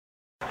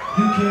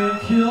You can't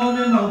kill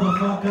me,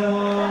 motherfucker.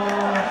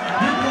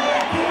 You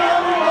can't kill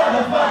me,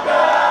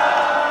 motherfucker.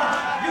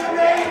 You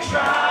may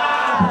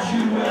try, but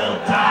you will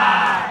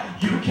die.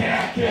 You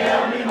can't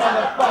kill me,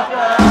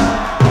 motherfucker.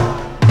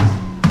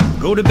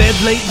 Go to bed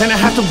late, then I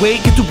have to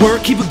wait, get to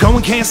work, keep it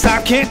going, can't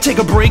stop, can't take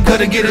a break,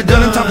 gotta get it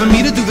done. It's time for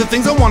me to do the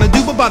things I wanna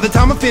do, but by the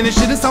time I finish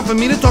it, it's time for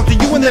me to talk to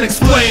you and then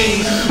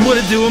explain what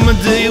I do in my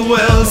day.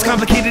 Well, it's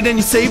complicated and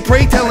you say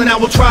pray tell and I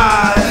will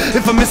try.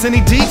 If I miss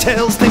any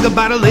details, think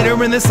about it later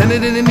and then send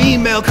it in an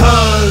email.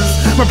 Cause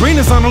my brain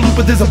is on a loop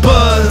but there's a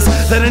buzz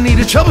that I need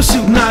to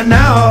troubleshoot, not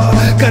now.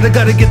 Gotta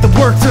get the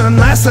work done.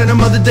 Last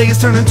item of the day is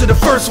turning to the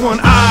first one.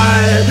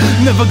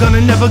 I'm never gonna, I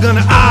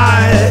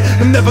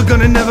am never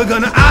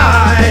gonna,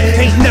 I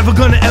ain't never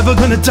gonna, ever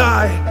gonna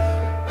die.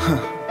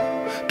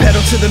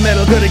 Pedal to the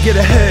metal, gotta get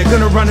ahead.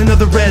 Gonna run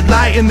another red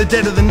light in the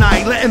dead of the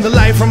night, letting the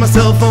light from my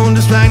cell phone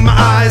distract my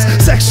eyes.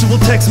 Sexual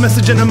text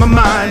messaging in my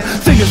mind.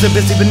 Fingers are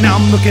busy, but now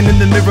I'm looking in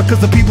the mirror,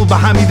 cause the people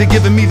behind me, they're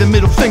giving me the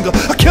middle finger.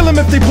 I kill them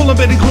if they pull a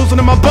Betty close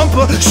into my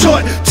bumper.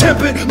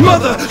 Short-tempered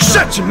mother,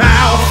 shut your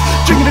mouth.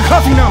 Drinking the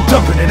coffee, now I'm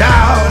dumping it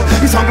out.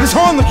 He's honking his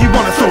horn like you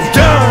wanna throw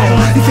down.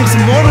 He thinks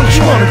I'm mortal,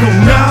 you wanna go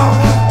now.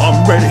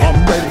 I'm ready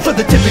for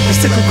the typically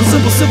cyclical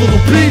civil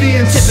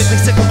obedience.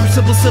 Typically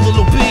cyclical civil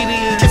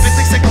obedience.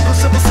 Typically cyclical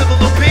civil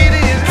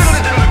obedience.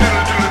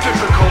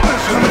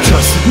 I'm a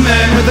trusted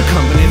man with a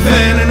company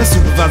van and a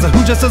supervisor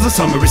who just does a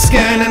summary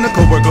scan, and a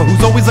coworker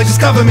who's always like,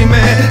 just cover me,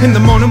 man. In the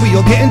morning we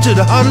all get into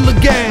the huddle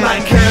again.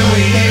 Like, can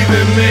we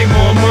even make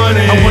more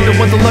money? I wonder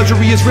what the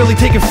luxury is really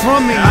taken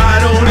from me. I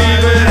don't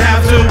even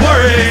have to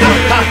worry.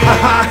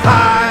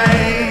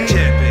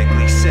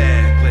 Typically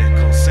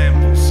cyclical,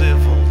 simple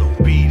civil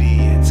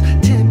obedience.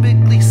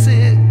 Typically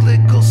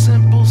cyclical,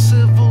 simple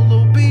civil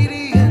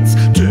obedience.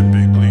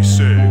 Typically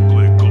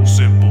cyclical,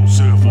 simple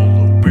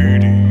civil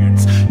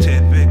obedience.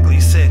 Typically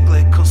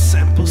cyclical,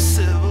 simple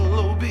civil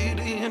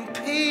obedient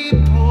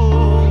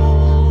people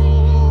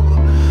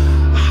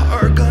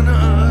are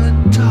gonna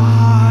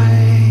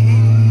die,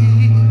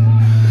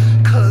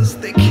 cause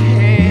they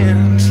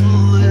can't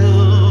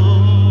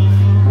live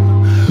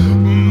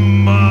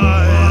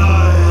my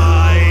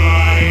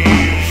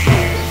life.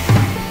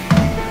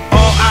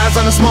 All eyes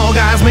on the small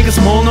guys making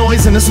small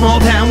noise in a small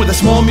town with a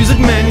small music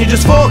man. You're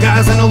just four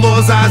guys in the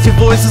law's eyes. Your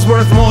voice is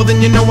worth more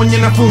than you know when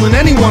you're not fooling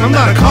anyone. I'm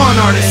not a con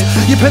artist.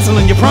 You're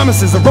penciling your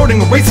promises,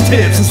 eroding eraser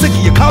tips, and sick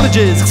of your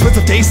colleges.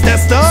 Expensive taste, that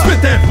stuff.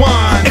 Spit that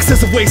wine.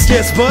 Excessive waste,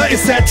 yes, but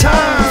it's that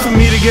time for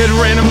me to get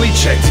randomly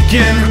checked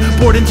again.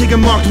 Bored and ticket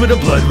marked with a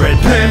blood red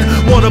pen.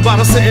 Water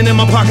bottle sitting in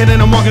my pocket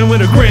and I'm walking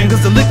with a grin,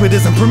 cause the liquid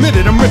isn't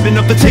permitted. I'm ripping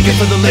up the ticket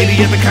for the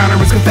lady at the counter.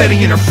 It's confetti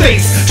in her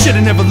face.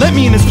 Should've never let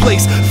me in this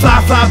place.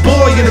 Fly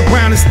boy in the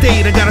ground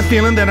estate. I got a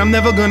feeling that I'm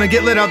never gonna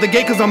get let out the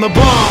gate, cause I'm the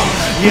bomb.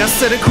 Yeah, I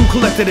said it cool,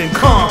 collected and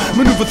calm.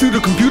 Maneuver through the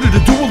computer to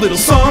do a little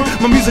song.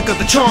 My music got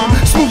the charm,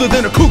 smoother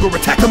than a cougar.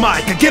 Attack the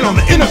mic and get on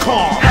the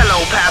intercom. Hello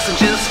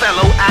passengers,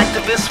 fellow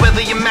activists,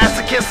 whether you're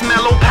masochist,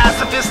 mellow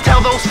pacifist,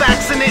 tell those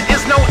facts and it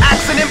is no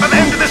accident. By the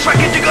end of this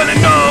record you're gonna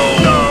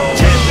know.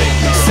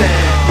 Typically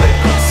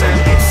cyclical,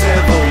 simple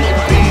civil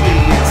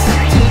obedience.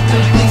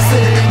 Typically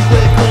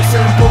cyclical,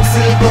 simple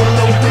civil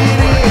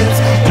obedience.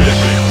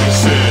 Typically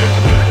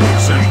cyclical,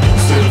 simple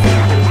civil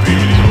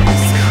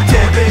obedience.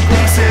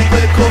 Typically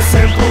cyclical,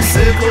 simple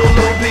civil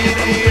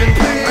obedience.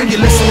 Are you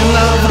listening,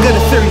 love? I got a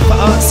theory for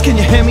us. Can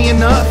you hear me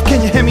enough?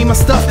 Can you hear me, my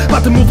stuff?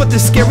 About to move up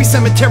this scary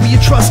cemetery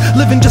of trust.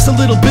 Living just a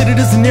little bit, it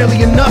isn't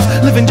nearly enough.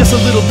 Living just a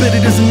little bit,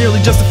 it isn't nearly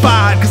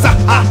justified. Cause I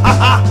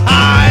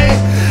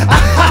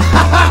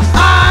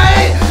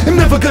am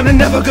never gonna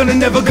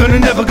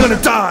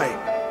die.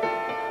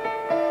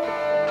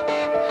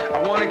 I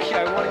wanna keep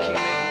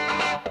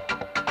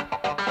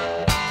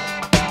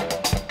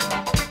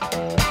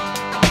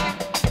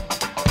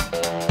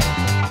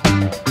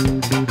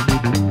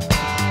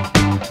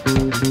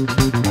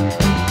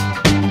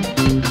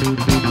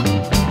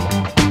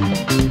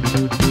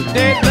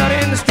Dead blood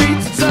in the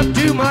streets, it's up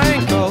to my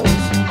ankles.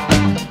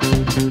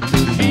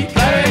 Sheet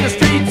blood in the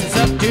streets, it's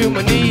up to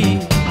my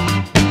knees.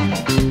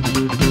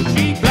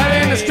 Sheet blood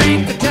in the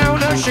street, the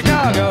town of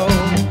Chicago.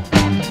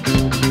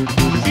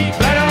 Sheet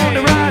blood on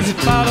the rise,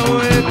 it's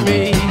following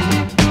me.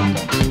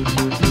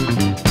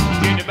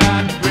 She's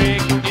about to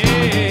break,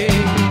 yeah.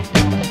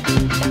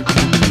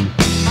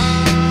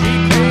 She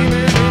came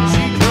in and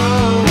she drove.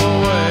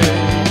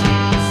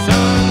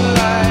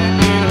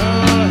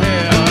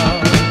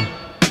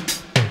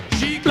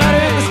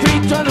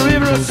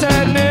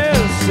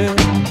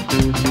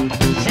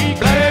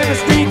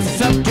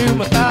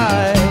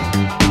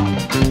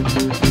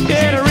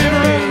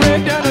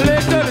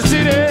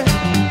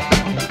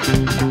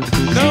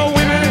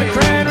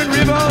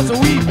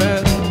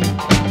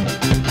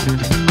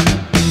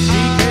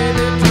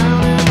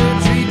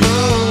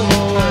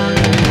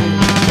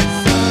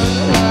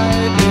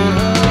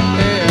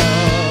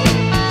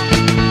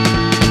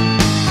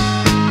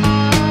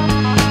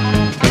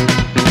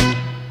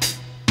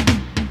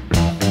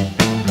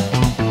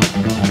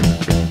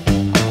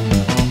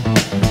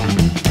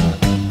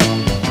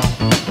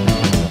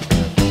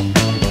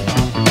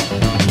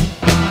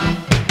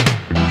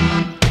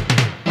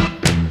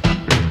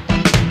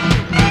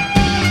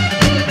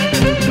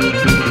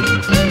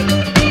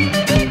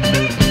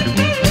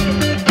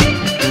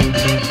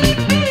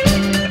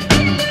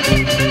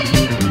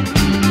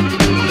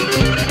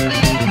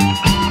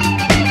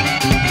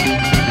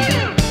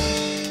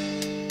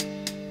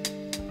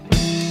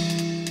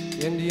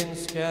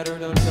 Indians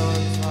scattered on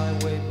dawn's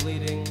highway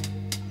bleeding.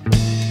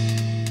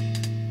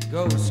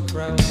 Ghosts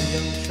crowd the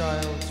young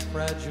child's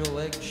fragile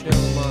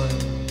eggshell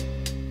mind.